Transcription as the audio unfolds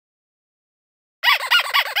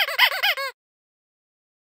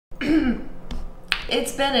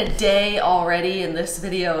It's been a day already and this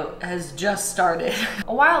video has just started.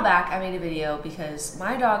 A while back I made a video because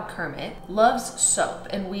my dog Kermit loves soap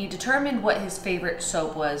and we determined what his favorite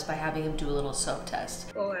soap was by having him do a little soap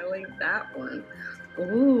test. Oh, I like that one.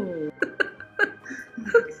 Ooh.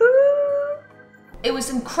 It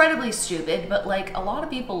was incredibly stupid, but like a lot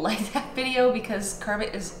of people like that video because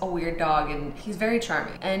Kermit is a weird dog and he's very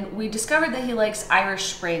charming. And we discovered that he likes Irish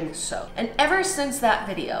Spring soap. And ever since that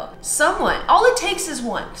video, someone, all it takes is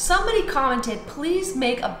one, somebody commented, please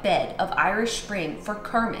make a bed of Irish Spring for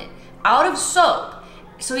Kermit out of soap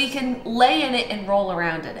so he can lay in it and roll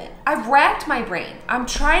around in it. I've racked my brain. I'm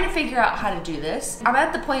trying to figure out how to do this. I'm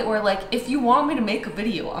at the point where like, if you want me to make a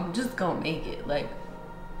video, I'm just gonna make it. Like,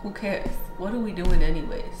 who cares? What are we doing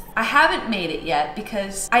anyways? I haven't made it yet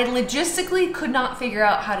because I logistically could not figure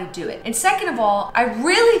out how to do it. And second of all, I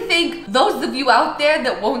really think those of you out there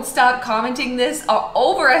that won't stop commenting this are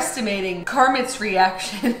overestimating Kermit's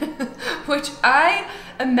reaction, which I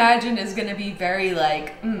imagine is gonna be very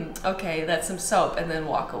like, okay, that's some soap, and then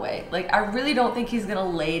walk away. Like, I really don't think he's gonna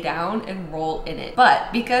lay down and roll in it.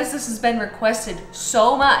 But because this has been requested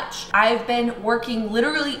so much, I've been working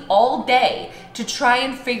literally all day to try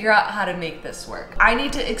and figure out how to make this work. I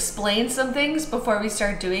need to explain some things before we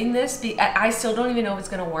start doing this. I still don't even know if it's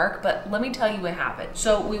gonna work, but let me tell you what happened.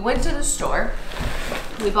 So we went to the store,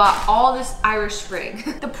 we bought all this Irish Spring.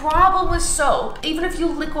 The problem with soap, even if you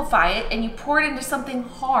liquefy it and you pour it into something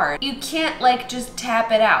hard, you can't like just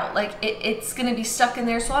tap it out. Like it's gonna be stuck in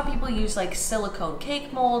there. So a lot of people use like silicone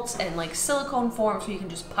cake molds and like silicone forms so you can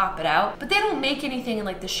just pop it out, but they don't make anything in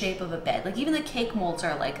like the shape of a bed. Like even the cake molds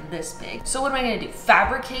are like this big. So what am I gonna do?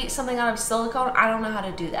 Fabricate something out of silicone? I don't know how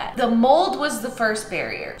to do that. The mold was the first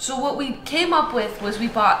barrier. So what we came up with was we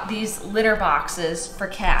bought these litter boxes for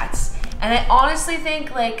cats. And I honestly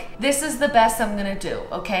think like this is the best I'm gonna do,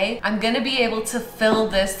 okay? I'm gonna be able to fill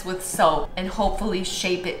this with soap and hopefully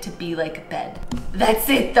shape it to be like a bed. That's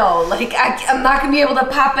it though. Like I'm not gonna be able to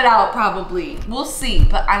pop it out probably. We'll see,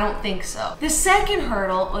 but I don't think so. The second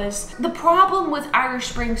hurdle was the problem with Irish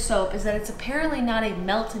Spring soap is that it's apparently not a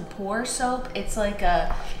melt and pour soap. It's like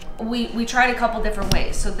a, we tried a couple different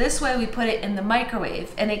ways. So this way we put it in the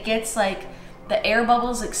microwave and it gets like, the air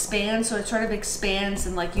bubbles expand, so it sort of expands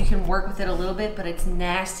and like you can work with it a little bit, but it's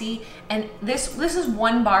nasty. And this is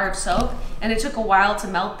 1 bar of soap and it took a while to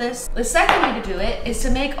melt this. The second way to do it is to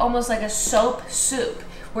make almost like a soap soup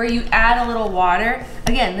where you add a little water.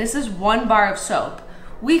 Again, this is 1 bar of soap.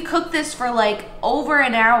 We cooked this for like over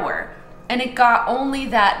an hour and it got only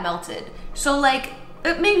that melted. So like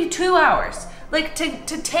maybe 2 hours. Like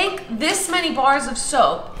to take this many bars of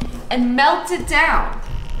soap and melt it down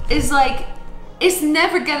is like, it's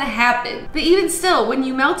never gonna happen. But even still, when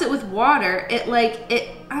you melt it with water, I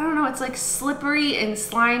don't know, it's like slippery and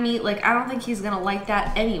slimy. Like, I don't think he's gonna like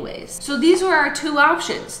that anyways. So these were our 2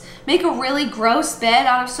 options. Make a really gross bed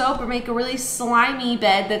out of soap or make a really slimy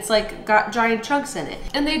bed that's like got giant chunks in it.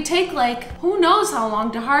 And they take like, who knows how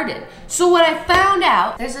long to harden. So what I found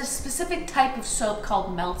out, there's a specific type of soap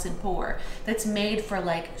called melt and pour that's made for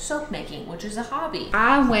like soap making, which is a hobby.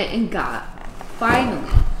 I went and got, finally,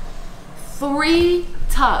 3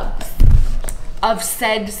 tubs of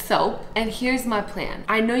said soap, and here's my plan.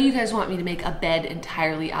 I know you guys want me to make a bed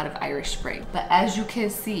entirely out of Irish Spring, but as you can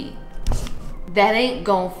see, that ain't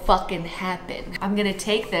gonna fucking happen. I'm gonna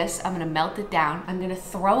take this, I'm gonna melt it down, I'm gonna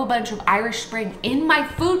throw a bunch of Irish Spring in my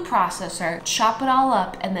food processor, chop it all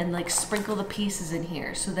up, and then like sprinkle the pieces in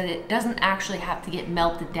here so that it doesn't actually have to get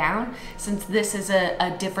melted down. Since this is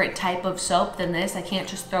a different type of soap than this, I can't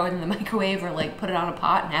just throw it in the microwave or like put it on a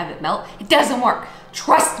pot and have it melt. It doesn't work.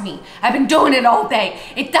 Trust me, I've been doing it all day.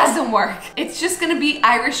 It doesn't work. It's just gonna be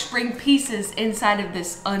Irish Spring pieces inside of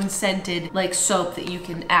this unscented like soap that you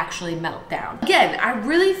can actually melt down. Again, I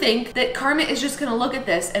really think that Kermit is just gonna look at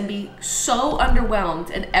this and be so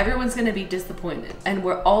underwhelmed and everyone's gonna be disappointed. And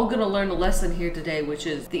we're all gonna learn a lesson here today, which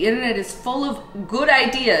is the internet is full of good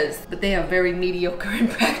ideas, but they are very mediocre in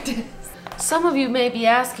practice. Some of you may be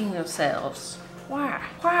asking yourselves, why?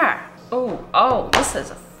 Oh, this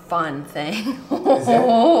is a fun thing.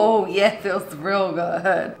 Oh, yeah, it feels real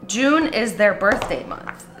good. June is their birthday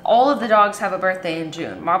month. All of the dogs have a birthday in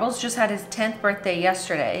June. Marbles just had his 10th birthday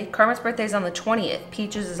yesterday. Kermit's birthday is on the 20th.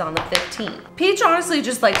 Peach's is on the 15th. Peach honestly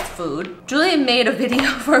just likes food. Julian made a video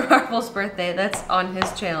for Marbles' birthday. That's on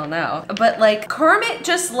his channel now. But like, Kermit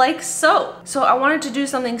just likes soap. So I wanted to do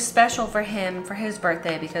something special for him for his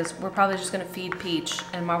birthday because we're probably just gonna feed Peach,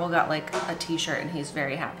 and Marble got like a t-shirt and he's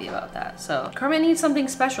very happy about that. So Kermit needs something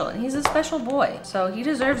special and he's a special boy, so he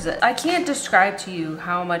deserves it. I can't describe to you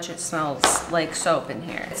how much it smells like soap in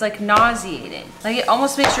here. It's like nauseating. Like it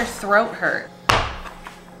almost makes your throat hurt.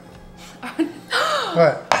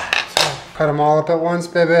 What? Cut them all up at once,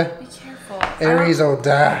 baby. Be careful. Aries will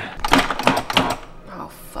die. Oh,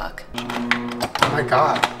 fuck. Oh my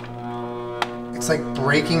god. It's like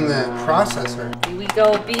breaking the processor. Here we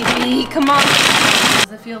go, BB. Come on.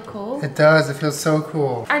 Does it feel cool? It does. It feels so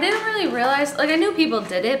cool. I didn't really realize, like I knew people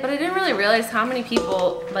did it, but I didn't really realize how many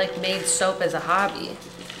people like made soap as a hobby.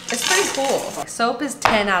 It's pretty cool. Soap is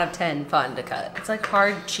 10 out of 10 fun to cut. It's like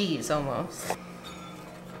hard cheese almost.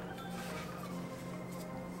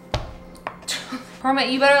 Kermit,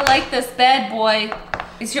 you better like this bed, boy.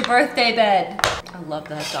 It's your birthday bed. I love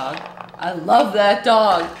that dog. I love that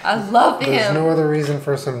dog. I love him. There's no other reason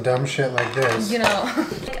for some dumb shit like this. You know,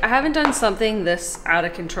 I haven't done something this out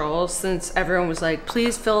of control since everyone was like,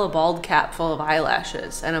 please fill a bald cap full of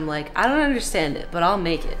eyelashes. And I'm like, I don't understand it, but I'll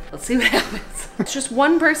make it. Let's see what happens. It's just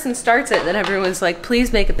one person starts it, then everyone's like,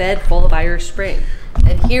 please make a bed full of Irish Spring.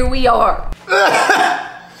 And here we are.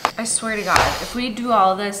 I swear to God, if we do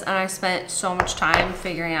all this and I spent so much time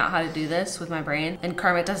figuring out how to do this with my brain and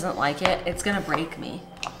Kermit doesn't like it, it's gonna break me.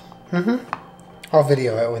 I'll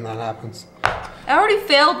video it when that happens. I already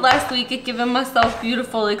failed last week at giving myself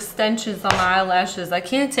beautiful extensions on my eyelashes. I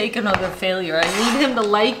can't take another failure. I need him to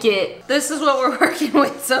like it. This is what we're working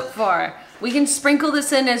with so far. We can sprinkle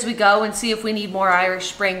this in as we go and see if we need more Irish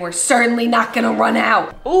Spring. We're certainly not gonna run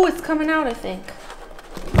out. Oh, it's coming out, I think.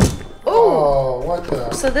 Oh, what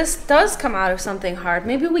the? So this does come out of something hard.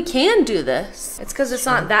 Maybe we can do this. It's because it's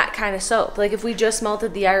not that kind of soap. Like if we just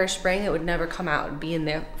melted the Irish Spring, it would never come out and be in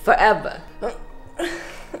there forever.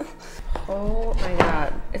 Oh my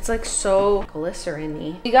God. It's like so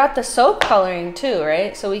glycerin-y. You got the soap coloring too,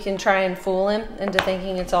 right? So we can try and fool him into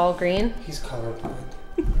thinking it's all green. He's colorblind.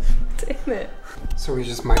 Damn it. So we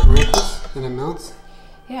just microwave this and it melts?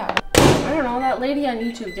 Yeah. I don't know. That lady on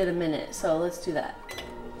YouTube did a minute, so let's do that.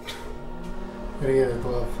 Gotta get a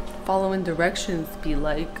glove. Following directions be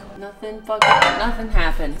like. Nothing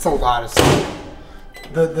happened. It's a lot of soap.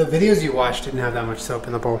 The videos you watched didn't have that much soap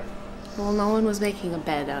in the bowl. Well, no one was making a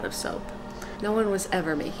bed out of soap. No one was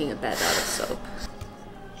ever making a bed out of soap.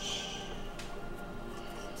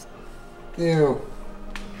 Ew.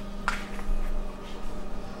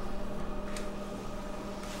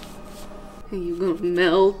 Are you gonna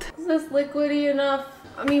melt? Is this liquidy enough?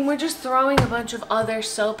 I mean, we're just throwing a bunch of other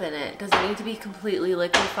soap in it. Does it need to be completely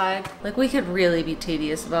liquefied? Like, we could really be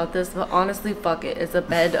tedious about this, but honestly, fuck it. It's a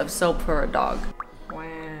bed of soap for a dog.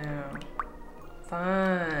 Wow.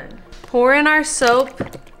 Fun. Pour in our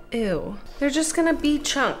soap. Ew. They're just gonna be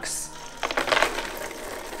chunks.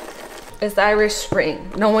 It's Irish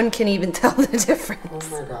Spring. No one can even tell the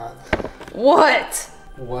difference. Oh my God. What?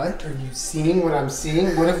 What? Are you seeing what I'm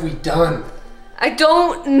seeing? What have we done? I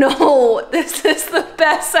don't know. This is the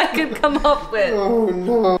best I could come up with. Oh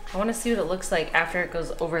no. I want to see what it looks like after it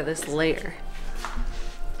goes over this layer.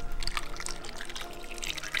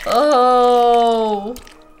 Oh.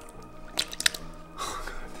 Oh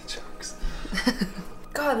God, the chunks.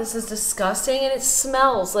 God, this is disgusting and it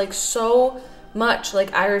smells like so much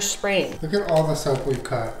like Irish Spring. Look at all the soap we've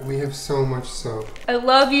cut. We have so much soap. I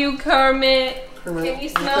love you, Kermit. Kermit, Can you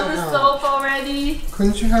what smell the the hell? soap already?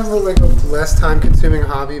 Couldn't you have a less time-consuming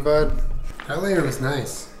hobby, bud? That layer was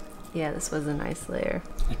nice. Yeah, this was a nice layer.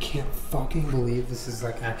 I can't fucking believe this is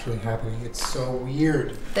like actually happening. It's so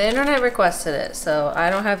weird. The internet requested it, so I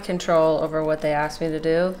don't have control over what they asked me to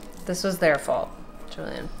do. This was their fault,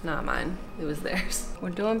 Julian, not mine. It was theirs. We're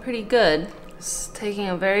doing pretty good. It's taking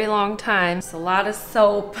a very long time. It's a lot of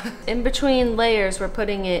soap. In between layers, we're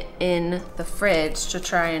putting it in the fridge to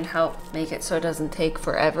try and help make it so it doesn't take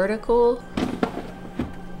forever to cool.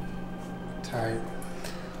 Tight.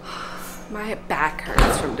 My back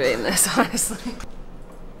hurts from doing this, honestly.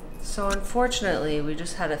 So unfortunately, we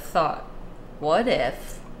just had a thought. What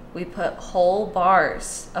if we put whole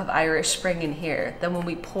bars of Irish Spring in here? Then when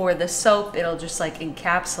we pour the soap, it'll just like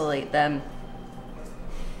encapsulate them.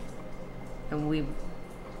 And we...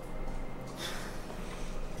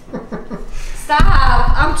 Stop!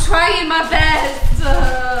 I'm trying my best!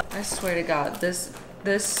 I swear to God, this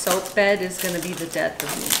soap bed is gonna be the death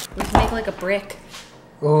of me. We can make like a brick.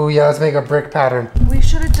 Oh yeah, let's make a brick pattern. We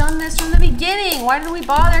should have done this from the beginning. Why did we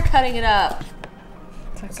bother cutting it up?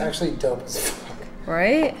 It's actually dope as fuck.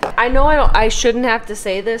 Right? I know I shouldn't have to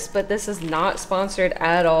say this, but this is not sponsored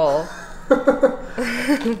at all.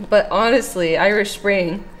 But honestly, Irish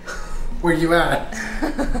Spring. Where you at?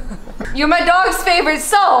 You're my dog's favorite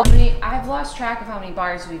soap! I've lost track of how many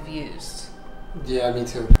bars we've used. Yeah, me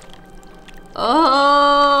too.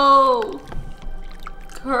 Oh!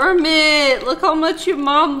 Kermit, look how much your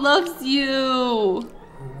mom loves you. Oh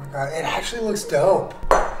my God, it actually looks dope.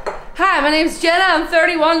 Hi, my name's Jenna. I'm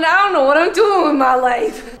 31 and I don't know what I'm doing with my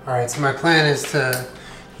life. All right, so my plan is to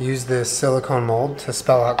use this silicone mold to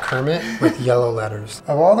spell out Kermit with yellow letters.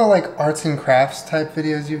 Of all the like arts and crafts type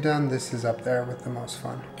videos you've done, this is up there with the most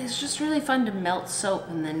fun. It's just really fun to melt soap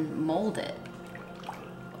and then mold it.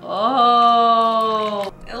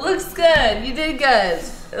 Oh, it looks good. You did good.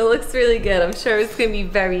 It looks really good. I'm sure it's gonna be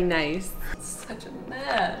very nice. It's such a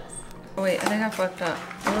mess. Oh wait, I think I fucked up.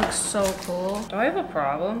 It looks so cool. Do I have a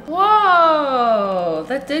problem? Whoa,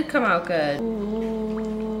 that did come out good.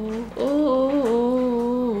 Ooh,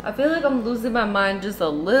 ooh. I feel like I'm losing my mind just a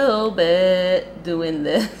little bit doing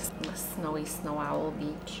this. The snowy snow owl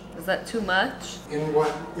beach. Is that too much? In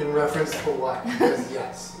what? In reference to what? Because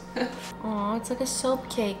yes. Oh, it's like a soap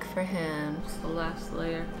cake for him. It's the last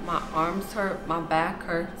layer. My arms hurt, my back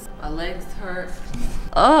hurts, my legs hurt.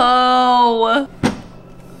 Oh!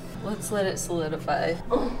 Let's let it solidify.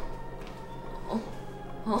 Oh, oh,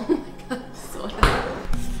 oh my god, so heavy.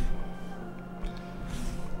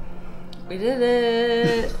 We did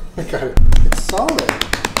it. I got it. It's solid.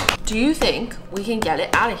 Do you think we can get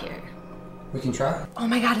it out of here? We can try. Oh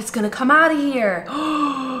my god, it's gonna come out of here.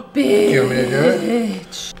 Bitch. You want me to do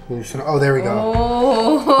it? Oh, there we go.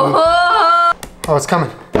 Oh, Oh, it's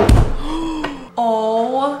coming.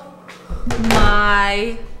 oh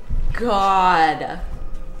my god.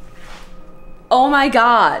 Oh my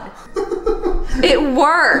god. It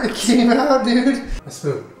worked. It came out, dude. A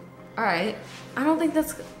spoon. All right. I don't think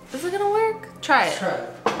that's, is it gonna work? Try it. Try it.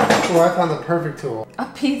 Oh, I found the perfect tool. A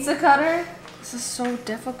pizza cutter? This is so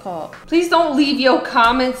difficult. Please don't leave your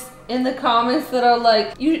comments in the comments that are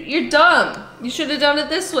like, you're dumb. You should have done it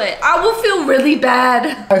this way. I will feel really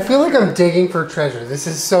bad. I feel like I'm digging for treasure. This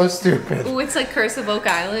is so stupid. Ooh, it's like Curse of Oak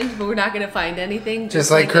Island, but we're not gonna find anything. Just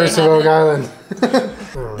like Curse of Oak Island.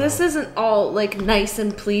 This isn't all like nice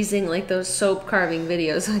and pleasing like those soap carving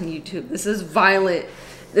videos on YouTube. This is violent.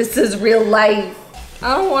 This is real life.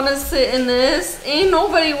 I don't wanna sit in this. Ain't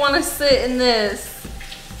nobody wanna sit in this.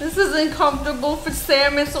 This isn't comfortable for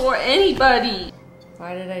Samus or anybody.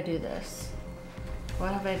 Why did I do this?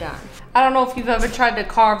 What have I done? I don't know if you've ever tried to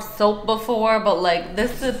carve soap before, but like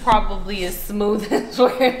this is probably as smooth as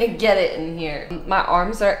we're gonna get it in here. My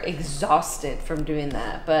arms are exhausted from doing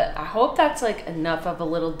that, but I hope that's like enough of a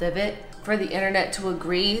little divot for the internet to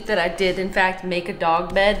agree that I did in fact make a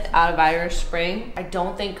dog bed out of Irish Spring. I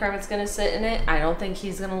don't think Kermit's gonna sit in it. I don't think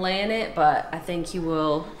he's gonna lay in it, but I think he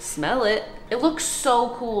will smell it. It looks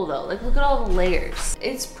so cool though. Like look at all the layers.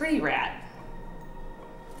 It's pretty rad.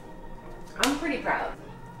 I'm pretty proud.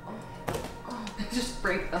 Oh, just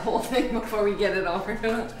break the whole thing before we get it over.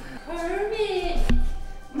 Kermit,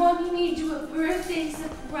 Mommy made you a birthday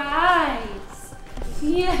surprise.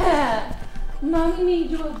 Yeah. Mommy made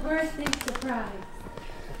you a birthday surprise.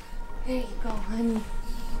 There you go, honey.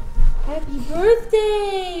 Happy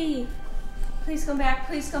birthday! Please come back,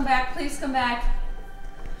 please come back, please come back.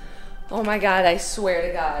 Oh my god, I swear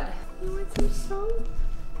to God. You want some soap?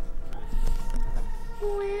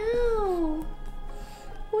 Wow.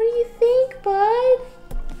 What do you think, bud?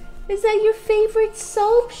 Is that your favorite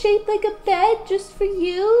soap shaped like a bed just for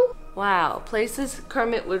you? Wow, places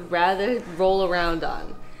Kermit would rather roll around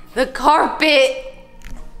on. The carpet!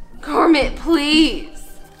 Kermit, please!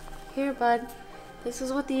 Here, bud. This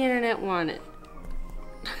is what the internet wanted.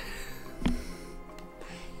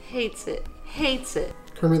 Hates it. Hates it.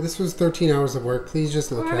 Kermit, this was 13 hours of work. Please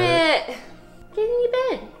just look at it. Kermit! Get in your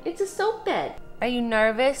bed. It's a soap bed. Are you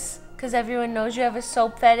nervous? Because everyone knows you have a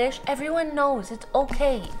soap fetish? Everyone knows. It's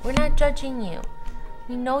okay. We're not judging you.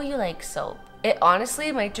 We know you like soap. It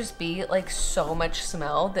honestly might just be like so much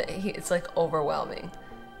smell that it's like overwhelming.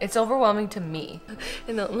 It's overwhelming to me.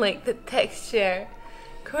 I don't like the texture.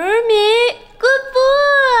 Kermit, good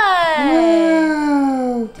boy!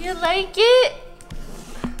 Wow. Do you like it?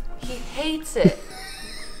 He hates it.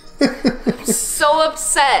 I'm so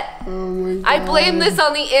upset. Oh my god. I blame this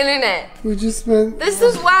on the internet. We just spent... This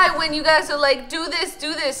is why when you guys are like, do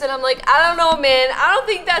this, and I'm like, I don't know, man. I don't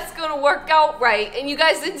think that's gonna work out right. And you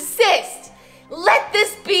guys insist. Let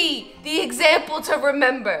this be the example to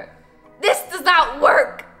remember. This does not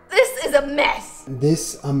work. This is a mess.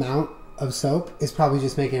 This amount of soap is probably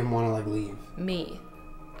just making him want to like leave. Me,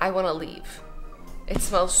 I want to leave. It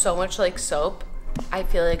smells so much like soap. I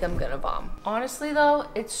feel like I'm gonna vom. Honestly though,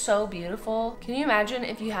 it's so beautiful. Can you imagine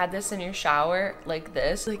if you had this in your shower like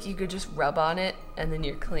this? Like you could just rub on it and then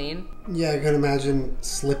you're clean. Yeah, I could imagine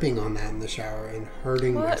slipping on that in the shower and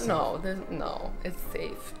hurting What? myself. No, it's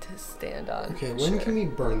safe to stand on. Okay, when can we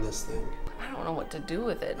burn this thing? I don't know what to do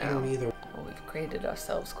with it now. I don't either. Well, we've created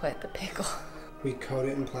ourselves quite the pickle. We coat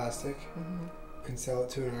it in plastic and sell it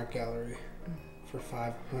to an art gallery for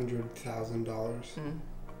 $500,000.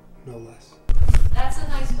 No less. That's a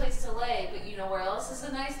nice place to lay, but you know where else is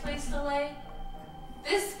a nice place to lay?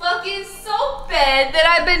 This fucking soap bed that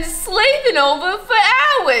I've been slaving over for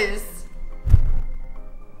hours.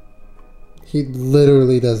 He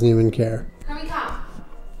literally doesn't even care. Kermit, come.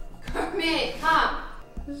 Kermit, come.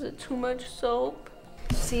 Is it too much soap?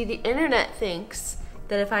 See, the internet thinks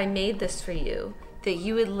that if I made this for you, that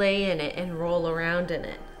you would lay in it and roll around in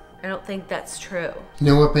it. I don't think that's true. You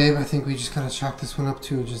know what, babe? I think we just gotta chalk this one up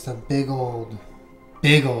to just a big old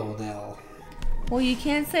L. Well, you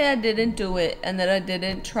can't say I didn't do it and that I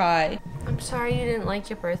didn't try. I'm sorry you didn't like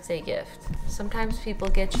your birthday gift. Sometimes people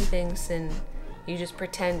get you things and you just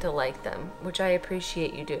pretend to like them, which I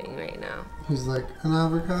appreciate you doing right now. He's like, an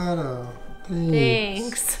avocado.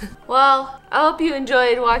 Thanks. Well, I hope you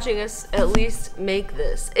enjoyed watching us at least make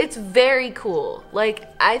this. It's very cool.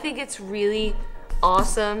 Like, I think it's really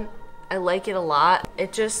awesome. I like it a lot.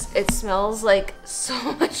 It smells like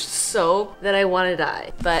so much soap that I want to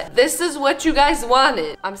die. But this is what you guys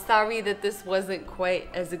wanted. I'm sorry that this wasn't quite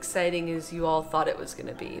as exciting as you all thought it was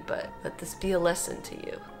gonna be, but let this be a lesson to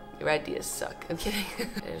you. Your ideas suck. I'm kidding.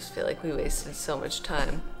 I just feel like we wasted so much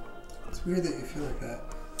time. It's weird that you feel like that.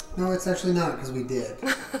 No, it's actually not, because we did.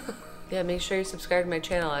 Yeah, make sure you subscribe to my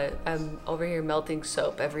channel. I'm over here melting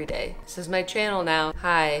soap every day. This is my channel now.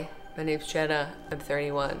 Hi, my name's Jenna. I'm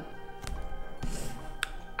 31.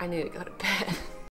 I need to go to bed.